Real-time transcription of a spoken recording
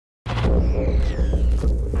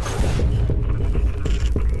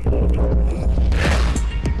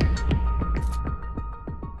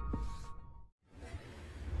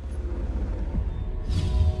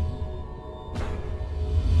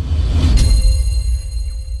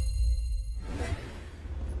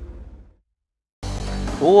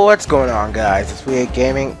What's going on, guys? It's We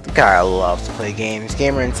Gaming, the guy who loves to play games.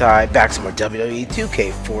 Gamer Inside, back to more WWE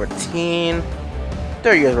 2K14.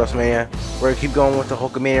 30 Years of Wrestlemania. We're gonna keep going with the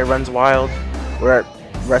HULKAMANIA Runs Wild. We're at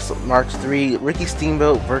March 3, Ricky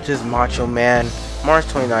Steamboat versus Macho Man, March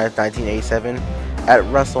 29th, 1987, at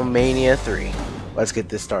WrestleMania 3. Let's get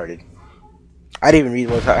this started. I didn't even read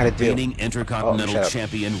what I had to do. Reigning Intercontinental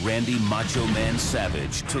Champion Randy Macho Man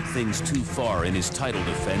Savage took things too far in his title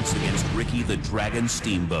defense against Ricky the Dragon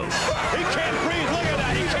Steamboat. He can't breathe. Look at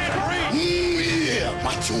that. He can't breathe. Yeah,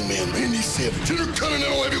 Macho Man Randy Savage,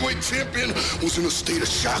 Intercontinental Heavyweight Champion, was in a state of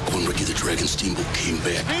shock when Ricky the Dragon Steamboat came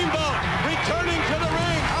back. Steamboat returning to the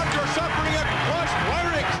ring after suffering a crushed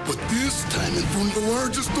larynx. But this time, in front of the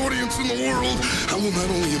largest audience in the world, I will not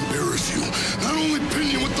only embarrass you, not only pin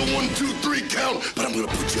you with the 1, 2, 3 count, but I'm gonna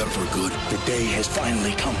put you out for good. The day has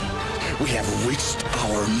finally come. We have reached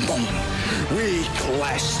our moment. We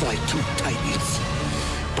clashed like two titans.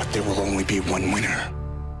 But there will only be one winner.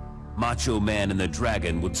 Macho Man and the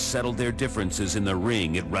Dragon would settle their differences in the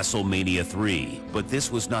ring at WrestleMania 3, but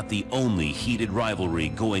this was not the only heated rivalry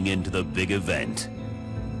going into the big event.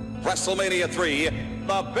 WrestleMania 3,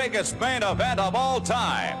 the biggest main event of all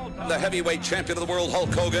time. The heavyweight champion of the world,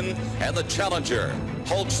 Hulk Hogan, and the challenger,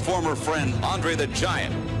 Hulk's former friend, Andre the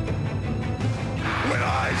Giant. When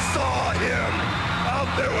I saw him out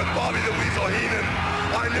there with Bobby the Weasel Heenan,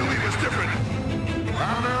 I knew he was different.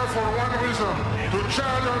 I'm here for one reason, to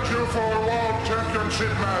challenge you for a World Championship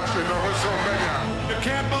match in the WrestleMania. You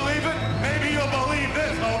can't believe it? Maybe you'll believe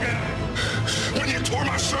this, Hogan. When you tore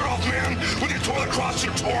my shirt off, man, when you tore the cross,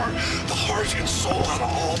 you tore the heart and soul out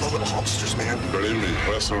of all the little Hulksters, man. Believe me,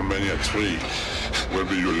 WrestleMania 3 will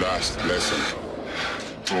be your last lesson.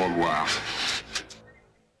 Au revoir.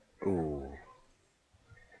 Ooh.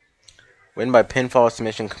 Win by pinfall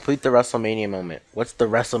submission. Complete the WrestleMania moment. What's the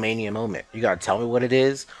WrestleMania moment? You gotta tell me what it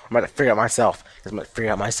is. I'm about to figure it out myself. I'm about to figure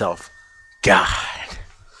it out myself. God.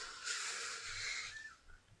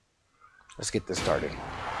 Let's get this started.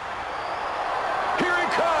 Here he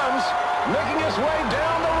comes, making his way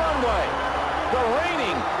down the runway. The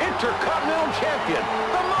reigning Intercontinental Champion,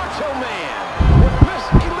 the Macho Man, with Miss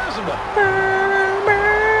Elizabeth.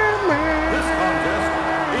 This contest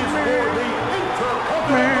is for the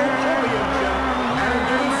Intercontinental Championship and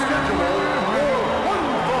is scheduled for one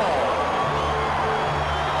fall.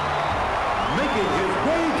 Making his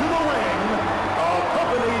way to the ring,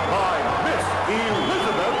 accompanied by Miss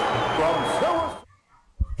Elizabeth from Sarasota.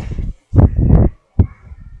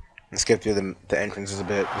 Let's skip through the entrances a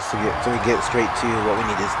bit just so we get straight to what we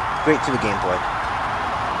need, is straight to the gameplay.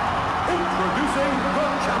 Introducing the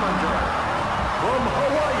challenger from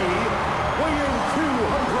Hawaii, weighing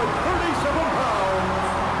 237 pounds,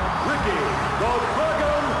 Ricky the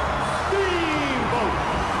Dragon Steamboat.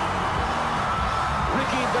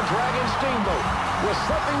 Ricky the Dragon Steamboat with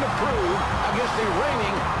something to prove against the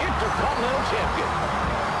reigning Intercontinental Champion.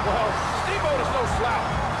 Well, Steamboat is no slouch.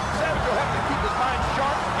 Savage will have to keep his mind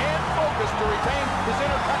sharp and focused to retain his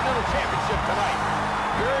Intercontinental Championship tonight.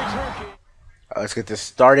 Very true, King. Let's get this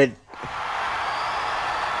started.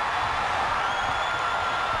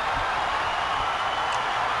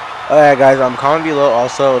 Alright guys, comment below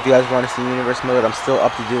also if you guys want to see universe mode. I'm still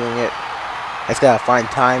up to doing it. I just gotta find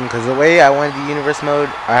time, because the way I want to do universe mode,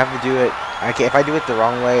 I have to do it. I can't, if I do it the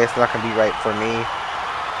wrong way, it's not gonna be right for me.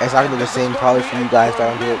 It's not gonna be the same probably for you guys if I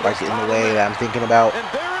don't do it like in the way that I'm thinking about.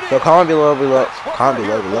 So comment below if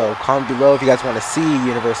you guys want to see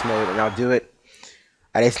universe mode, and I'll do it.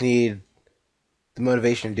 I just need the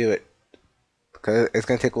motivation to do it, because it's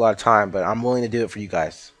gonna take a lot of time, but I'm willing to do it for you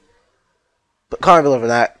guys. But comment below for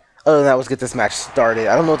that. Other than that, let's get this match started.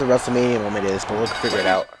 I don't know what the WrestleMania moment is, but we'll figure it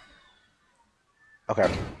out.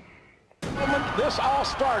 Okay. This all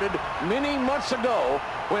started many months ago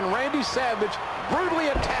when Randy Savage brutally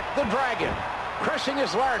attacked the Dragon, crushing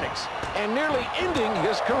his larynx and nearly ending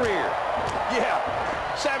his career. Yeah,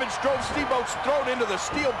 Savage drove Steamboat's throat into the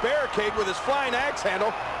steel barricade with his flying axe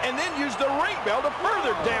handle and then used the ring bell to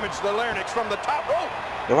further damage the larynx from the top rope.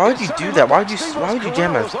 Yeah, why would you do that? Why would you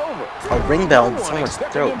jam a ring bell in someone's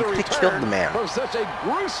throat? You could have killed the man. Such a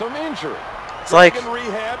gruesome injury. It's like,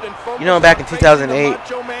 you know, back in 2008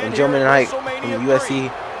 when Joe Knight from the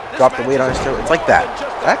UFC dropped the weight on his throat. It's like that.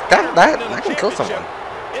 That can kill someone.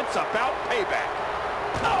 It's about payback.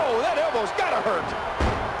 Oh, that elbow's gotta hurt.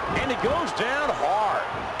 And he goes down hard.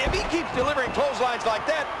 If If he keeps delivering clotheslines like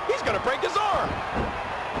that, he's going to break his arm.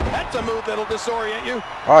 That's a move that'll disorient you.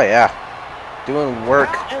 Oh yeah, doing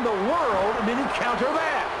work. How in the world did he counter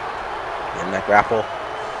that? In that grapple.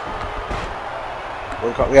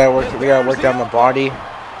 We gotta work down the body.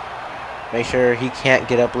 Make sure he can't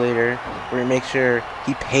get up later. We're gonna make sure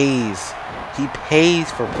he pays. He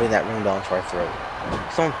pays for putting that ring bell into our throat.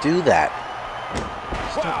 Just don't do that.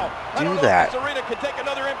 Just don't do that. This arena can take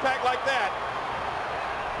another impact like that.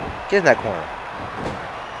 Get in that corner.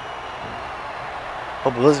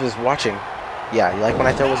 Hope Elizabeth's watching. Yeah, you like when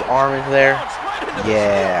I throw his arm into there?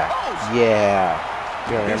 Yeah, yeah.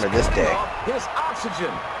 You don't remember this day. His oxygen.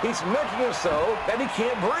 He's making it so that he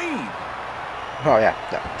can't breathe. Oh yeah,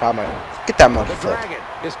 get that monkey flip.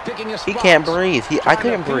 He can't breathe. I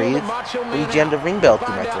couldn't breathe. He jammed a ring bell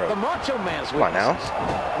through my throat. Come on now.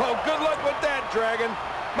 Well, good luck with that, Dragon.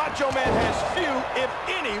 Macho Man has few, if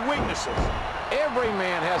any, weaknesses. Every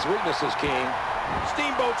man has weaknesses, King.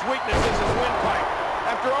 Steamboat's weakness is his windpipe.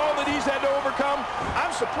 After all that he's had to overcome, I'm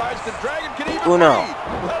surprised the Dragon can even breathe,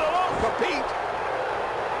 let alone compete.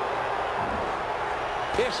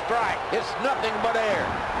 His strike, it's nothing but air.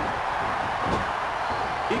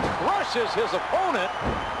 He crushes his opponent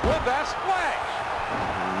with that splash.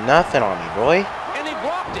 Nothing on me, boy. And he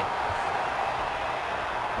blocked it.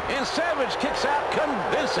 And Savage kicks out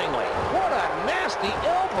convincingly. What a nasty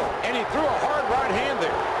elbow. And he threw a hard right hand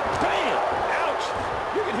there. Bam! Ouch!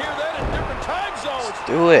 You can hear that in different time zones. Let's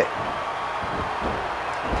do it.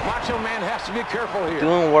 Macho Man has to be careful here.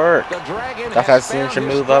 Doing work. The Dragon That's that signature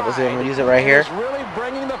move up. Let's see if I'm gonna use it right here. Really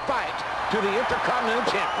bringing the fight to the Intercontinental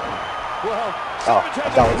Champion. Well, oh,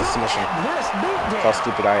 I thought it was a submission. That's how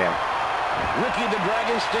stupid I am. Ricky the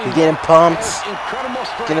Dragon He's getting pumped.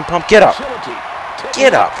 Getting pumped. Get up.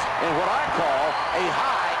 Get up. And what I call a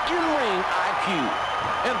high in-ring IQ.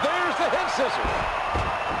 And there's the head scissors.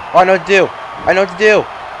 Oh, I know what to do. I know what to do.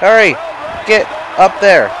 Hurry. Get up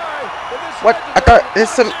there. What? I thought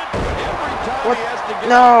there's some... What?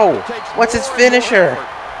 No. What's his finisher?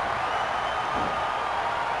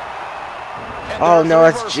 Oh no,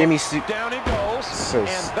 that's Jimmy So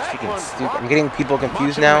freaking stupid. I'm getting people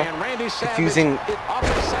confused now. Confusing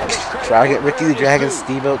Ricky the Dragon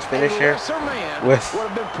Steamboat's finisher with...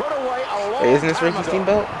 Wait, isn't this Ricky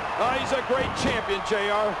Steamboat? He's a great champion,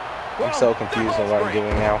 JR. I'm so confused on what I'm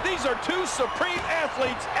doing now. These are two supreme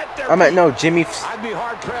athletes at their no, Jimmy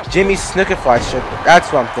Snookerfly shook.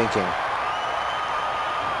 That's what I'm thinking.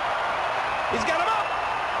 He's got him up.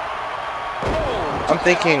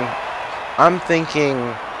 I'm thinking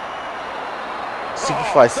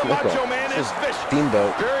Superfly Snooker. This is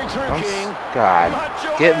Steamboat. God,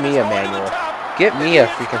 get me a manual. Get me a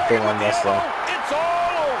freaking thing on wrestling. It's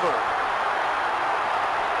all over.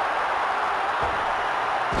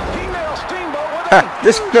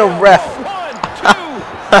 There's no ref.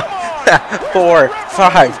 4,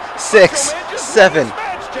 5, 6, 7,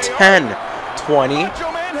 10, 20,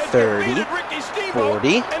 30,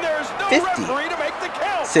 40, 50,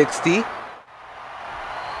 60.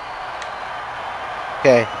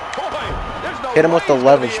 Okay. Hit him with the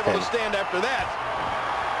leverage pin.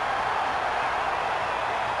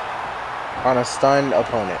 On a stunned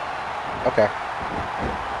opponent. Okay.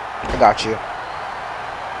 I got you.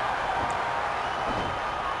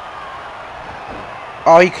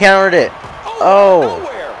 Oh, he countered it. Oh.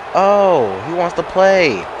 Oh, he wants to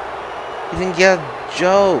play. He didn't get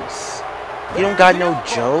jokes. You don't got no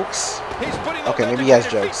jokes? Okay, maybe he has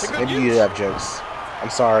jokes. Maybe you have jokes. I'm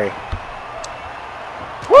sorry.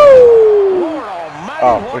 Woo!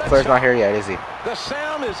 Oh, Ric Flair's not here yet, is he? The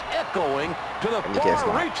sound is echoing to the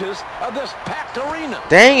far reaches of this packed arena.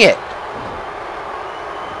 Dang it!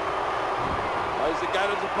 He's got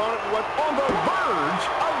his opponent on the verge.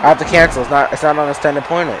 I have to cancel. It's not on a stunned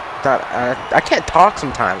opponent. It's not. I can't talk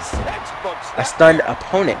sometimes. A stunned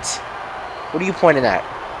opponent. What are you pointing at?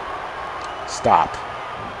 Stop.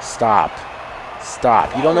 Stop.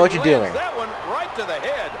 Stop. You don't know what you're doing. That one right to the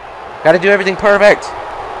head. Gotta do everything perfect.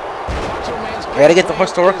 We gotta get the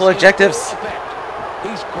historical objectives.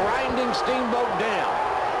 He's grinding Steamboat down.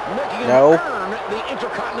 No.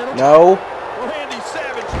 No.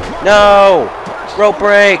 No. Rope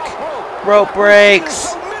break. Rope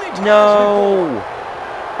breaks. No.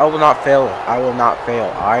 I will not fail. I will not fail.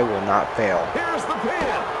 I will not fail. Here's the pin.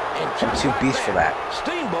 I'm too beast for that.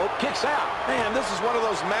 Steamboat kicks out. Man, this is one of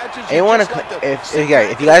those matches.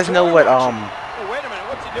 If you guys know what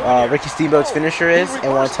Ricky Steamboat's finisher is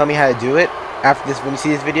and want to tell me how to do it after this, when you see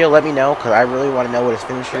this video, let me know, because I really want to know what his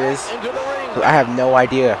finisher is. I have no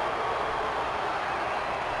idea.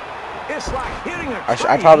 It's like hitting a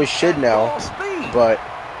I probably should know, but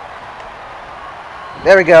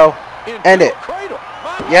There we go. End it.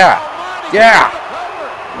 Yeah. Yeah.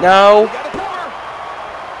 No.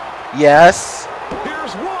 Yes.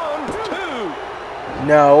 Here's 1, 2.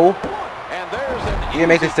 No. And there's an You gonna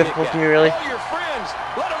make this difficult for me, really? All your friends,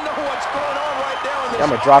 let them know what's going on right now in this I'm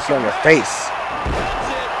gonna drop you on your face. That's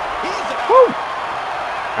it. He's out. Woo.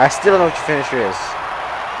 I still don't know what your finisher is.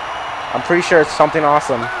 I'm pretty sure it's something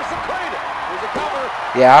awesome. There's the cradle. There's a cover.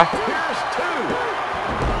 Yeah. Here's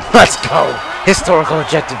 2. Let's go. Historical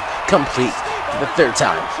objective complete for the 3rd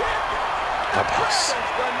time. The boss.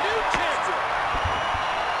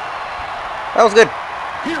 That was good.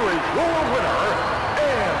 Here is your winner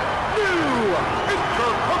and new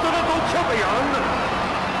Intercontinental Champion,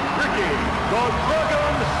 Ricky the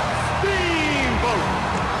Dragon Steamboat.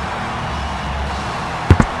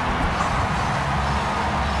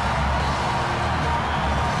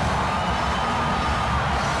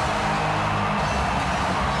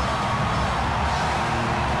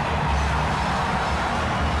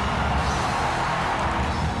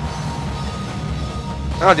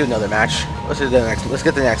 I'll do another match. Let's do the next. Let's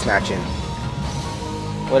get the next match in.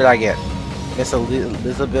 What did I get? Miss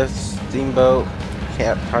Elizabeth Steamboat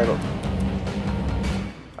title.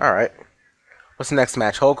 All right. What's the next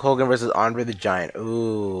match? Hulk Hogan versus Andre the Giant.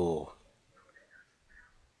 Ooh.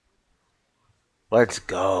 Let's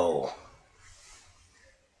go.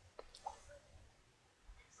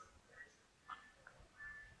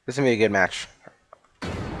 This is gonna be a good match.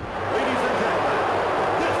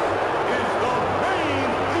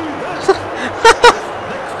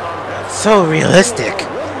 So realistic.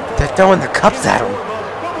 They're throwing the cups at him.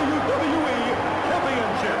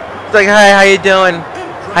 It's like, hi, how you doing?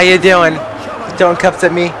 How you doing? You're throwing cups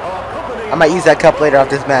at me? I might use that cup later off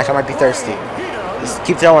this match. I might be thirsty. Just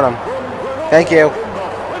keep throwing them. Thank you.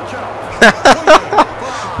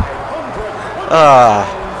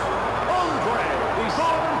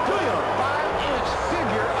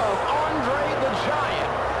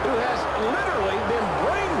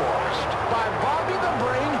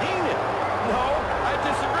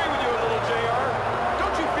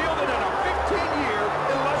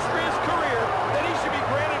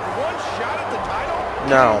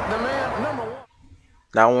 No.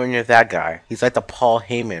 Not when you're that guy. He's like the Paul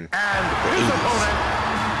Heyman. And his opponent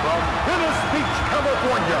from Venice Beach,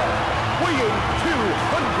 California, weighing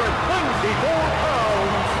 224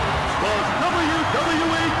 pounds, the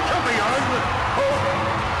WWE Champion, Hulk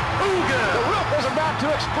Hogan. The roof is about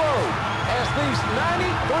to explode as these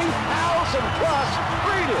 93,000 plus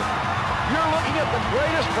greeted. You're looking at the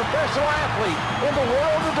greatest professional athlete in the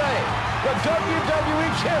world today. The WWE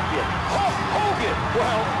Champion, Hulk Hogan.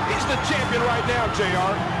 Well, he's the champion right now,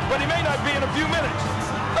 JR, but he may not be in a few minutes.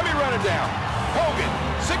 Let me run it down. Hogan,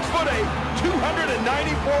 6'8",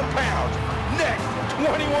 294 pounds. Neck,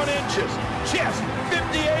 21 inches. Chest,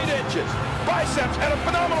 58 inches. Biceps at a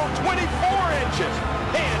phenomenal 24 inches.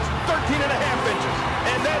 Hands, 13 and a half inches.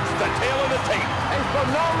 And that's the tail of the tape. A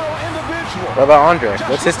phenomenal individual. What about Andre?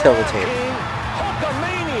 What's his tail of the tape?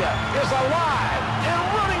 HULKAMANIA is alive and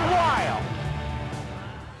running wild.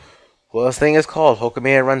 Well, this thing is called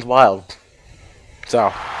HULKAMANIA Runs Wild. So,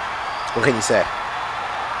 what can you say?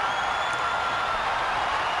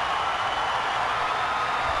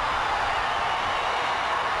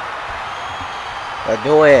 Let's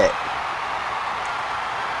do it.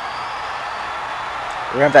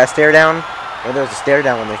 We're gonna have that stare down. Or there was a stare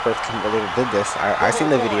down when they first did this. I seen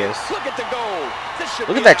the videos. Look at the goal.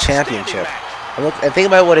 Look at that championship. And think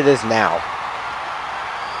about what it is now.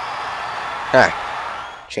 Huh.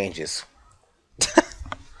 Changes.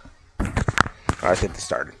 Alright, let's get this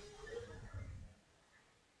started.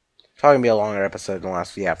 Probably gonna be a longer episode than the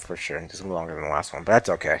last. Yeah, for sure. It's gonna be longer than the last one, but that's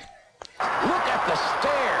okay. Look at the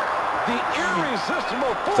stare. The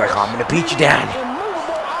irresistible force. It's like, I'm gonna beat you down.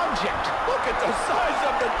 Immovable object. Look at the size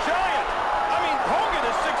of the giant. I mean, Hogan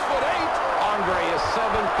is 6'8". Andre is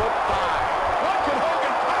 7'5". What could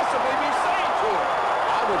Hogan possibly be saying to him?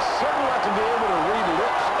 I would certainly like to be able to read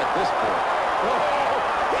lips at this point. Whoa,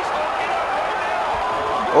 he's hooking up right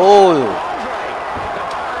now. Oh, Andre, the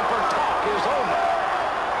time for talk is over.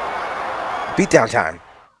 beatdown time.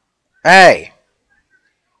 Hey,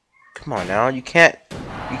 come on now. You can't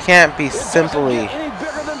be simply. Any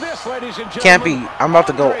bigger than this, ladies and gentlemen. Can't be. I'm about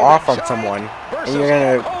to go off on someone, and you're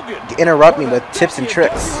gonna interrupt me with tips and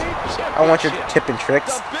tricks. I don't want your tip and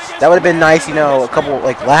tricks. That would have been nice, you know, a couple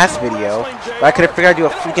like last video. But I could have figured I'd do a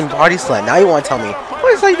freaking body slam. Now you want to tell me,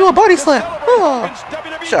 what is that you do a body slam? Oh,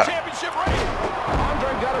 shut up.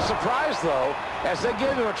 Andre got a surprise though, as they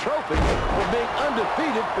gave him a trophy for being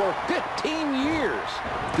undefeated for 15 years.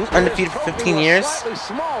 He was undefeated for 15 years? Slightly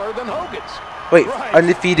smaller than Hogan's. Wait,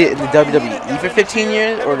 undefeated in the WWE for 15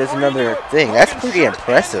 years, or there's another thing? That's pretty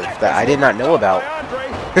impressive that I did not know about.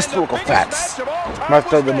 Historical facts. Might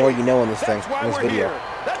throw the more you know in this thing, in this video.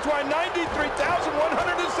 That's why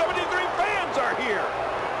 93,173 fans are here.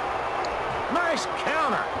 Nice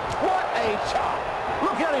counter. What a chop.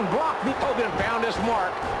 Look at him block. Hogan found his mark,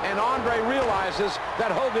 and Andre realizes that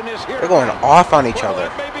Hogan is here. They're going off on each other.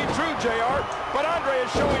 That may be true, JR, but Andre is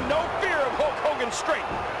showing no fear of Hulk Hogan's strength.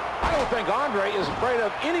 I don't think Andre is afraid of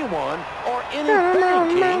anyone or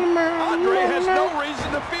anything, King. Andre has no reason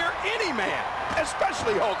to fear any man,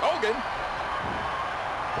 especially Hulk Hogan.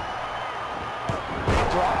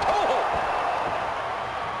 Drop toe.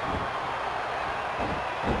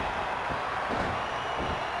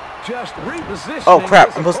 Just repositioning. Oh crap!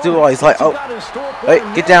 I'm supposed to do all these like. Oh, wait!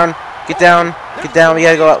 Get down! Get down! Get down! We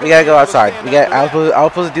gotta go. We gotta go outside. We got. I was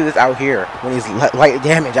supposed to do this out here when he's light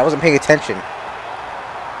damage. I wasn't paying attention.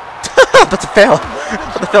 But to fail.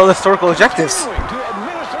 But to fail the historical objectives.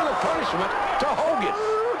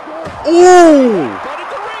 Ooh!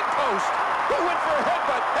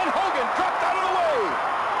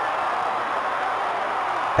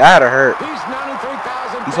 That'd hurt.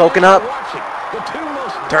 He's hulking up.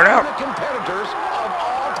 Turn out.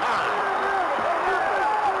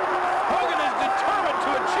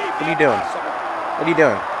 What are you doing? What are you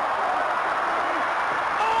doing?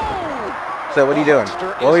 So what are you doing?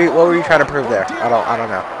 What were you trying to prove there? I don't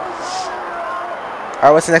know.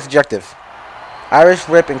 Alright, what's the next objective? Irish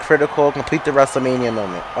whip and critical, complete the WrestleMania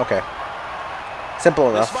moment. Okay. Simple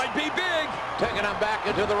enough. This might be big. Taking him back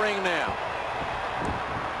into the ring now.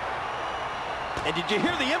 And did you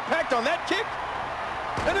hear the impact on that kick?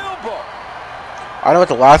 An elbow. I know what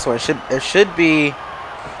the last one it should be.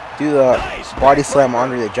 Do the body slam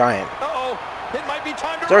Andre the Giant. Uh-oh. It might be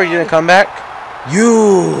time to Sorry, you didn't come back.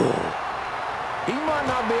 You. He might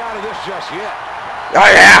not be out of this just yet. Oh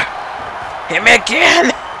yeah! Hit me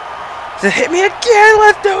again! Just hit me again!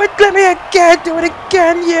 Let's do it! Let me again! Do it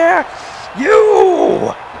again! Yeah!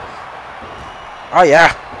 You! Oh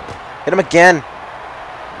yeah! Hit him again!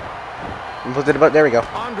 There we go.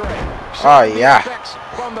 Oh yeah!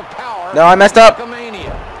 No, I messed up!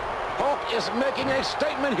 Hulk is making a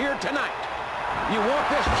statement here tonight. You want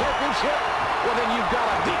this championship? Well then you've got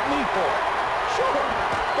to beat me for it. Sure.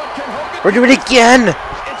 But can Hogan... We're doing it again!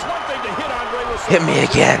 It's one thing to hit Andre with hit me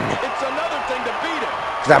again! It's another thing to beat him.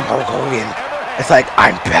 Cause I'm Hulk Hogan. It's like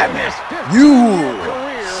I'm Batman. You!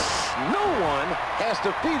 No one has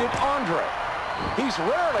defeated Andre. He's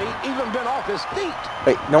rarely even been off his feet.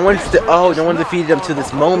 Wait, no one defeated him to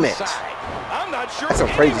this moment. I'm not sure. That's some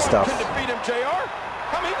crazy stuff. Can defeat him, JR.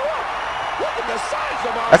 I mean, look at the size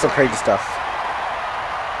of Andre. That's some crazy stuff.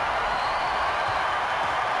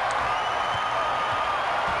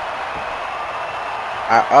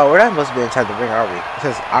 Oh, we're not supposed to be inside the ring, are we? It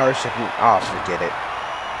says Irish shipping. Oh, forget it.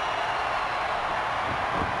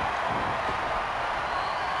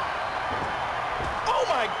 Oh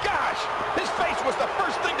my gosh! His face was the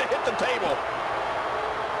first thing to hit the table.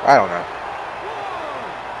 I don't know.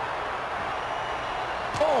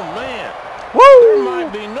 Oh man! Woo! There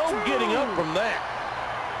might be no getting up from that.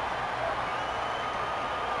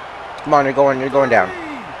 Come on, you're going down.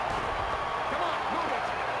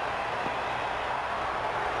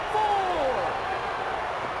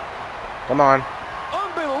 Come on.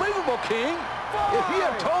 Unbelievable, King. If he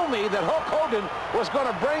had told me that Hulk Hogan was going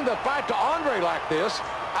to bring the fight to Andre like this,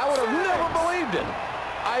 I would have never believed it.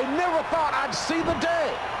 I never thought I'd see the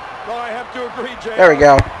day. Well, I have to agree, Jay. There we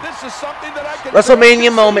go. This is something that I can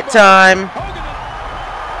WrestleMania moment time.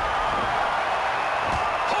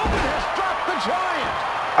 Hogan has dropped the Giant.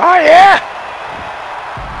 Oh yeah!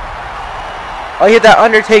 Oh, he hit that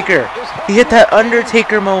Undertaker. He hit that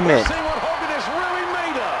Undertaker moment.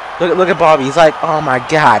 Look at Bobby. He's like, oh my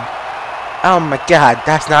god. Oh my god.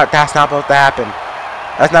 That's not supposed to happen.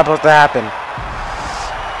 That's not supposed to happen.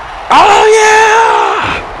 Oh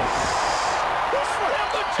yeah!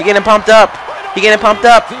 He getting pumped up. He getting pumped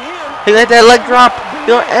up. He let that leg drop.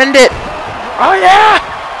 He'll end it. Oh yeah!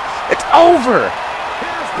 It's over.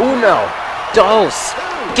 Uno, dos.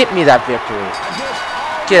 Get me that victory.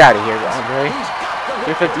 Get out of here, Andre.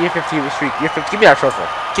 You're 50 streak. You're 50. Give me that trophy.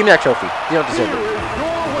 Give me that trophy. You don't deserve it.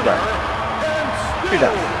 You're done. You're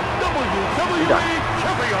done. You're done.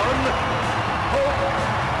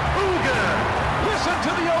 Listen to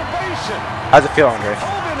the ovation. How's it feel, Andre?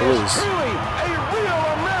 To lose. Truly a real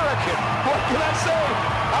American. What can I say?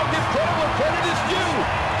 I'll give credit where credit is due.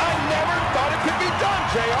 I never thought it could be done,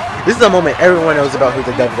 JR. This is a moment everyone knows about who's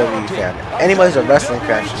a WWE fan. Anybody who's a wrestling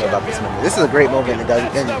fan should know about this moment. This is a great moment in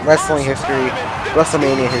wrestling history,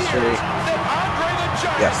 WrestleMania history.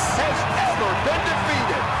 Yes.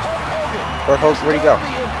 Or Hulk, where'd he go?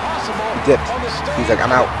 He dipped. He's like,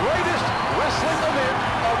 I'm out. Greatest wrestling event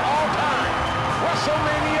of all time.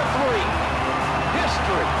 WrestleMania 3.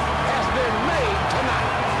 History has been made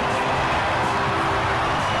tonight.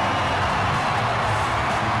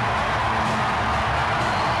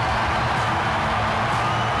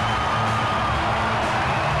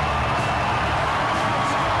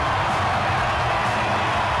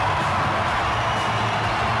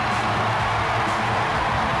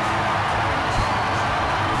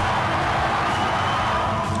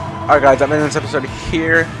 Alright guys, I'm ending this episode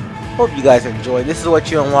here. Hope you guys enjoyed. This is what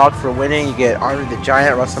you unlock for winning. You get Andre the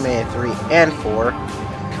Giant, WrestleMania 3 and 4.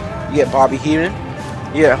 You get Bobby Heenan.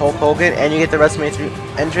 You get Hulk Hogan. And you get the WrestleMania 3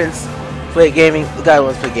 entrance. Play gaming. The guy who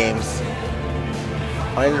wants to play games.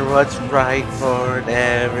 I know what's right for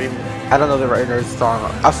every... I don't know the right song.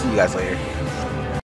 I'll see you guys later.